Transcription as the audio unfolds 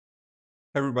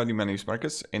Hi everybody, my name is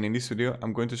Marcus, and in this video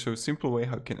I'm going to show a simple way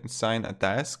how you can assign a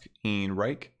task in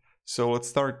Wrike. So let's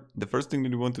start. The first thing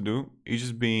that you want to do is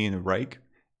just be in Wrike,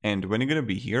 and when you're going to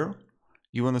be here,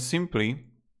 you want to simply,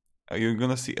 you're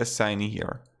going to see assignee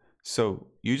here. So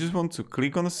you just want to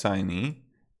click on assignee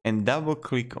and double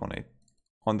click on it,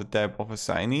 on the tab of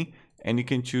assignee, and you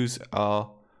can choose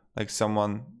like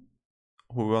someone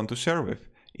who you want to share with.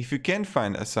 If you can't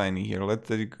find assignee here, let's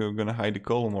say you're going to hide the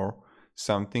column or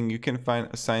something, you can find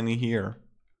assignee here,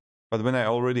 but when I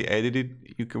already added it,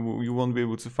 you won't be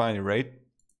able to find it, right?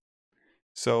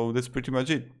 So that's pretty much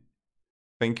it.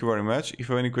 Thank you very much. If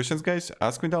you have any questions, guys,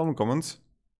 ask me down in the comments.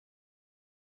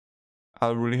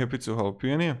 I'll be really happy to help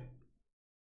you in here.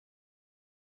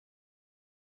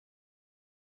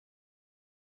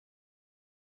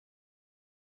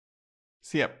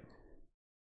 See ya.